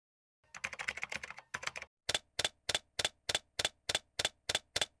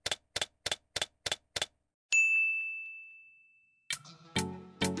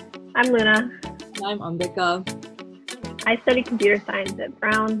I'm Luna. And I'm Ambika. I study computer science at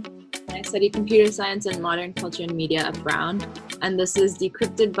Brown. And I study computer science and modern culture and media at Brown. And this is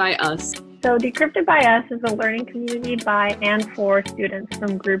Decrypted by Us. So Decrypted by Us is a learning community by and for students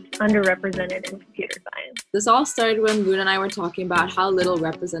from groups underrepresented in computer science. This all started when Luna and I were talking about how little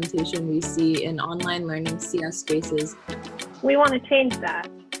representation we see in online learning CS spaces. We want to change that.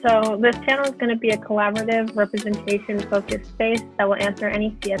 So this channel is going to be a collaborative, representation-focused space that will answer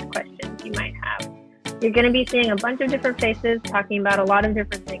any CS questions you might have. You're going to be seeing a bunch of different faces talking about a lot of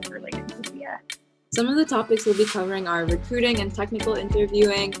different things related to CS. Some of the topics we'll be covering are recruiting and technical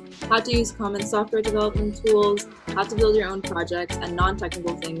interviewing, how to use common software development tools, how to build your own projects, and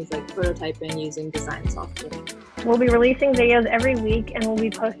non-technical things like prototyping using design software. We'll be releasing videos every week, and we'll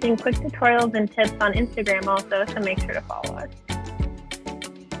be posting quick tutorials and tips on Instagram also, so make sure to follow us.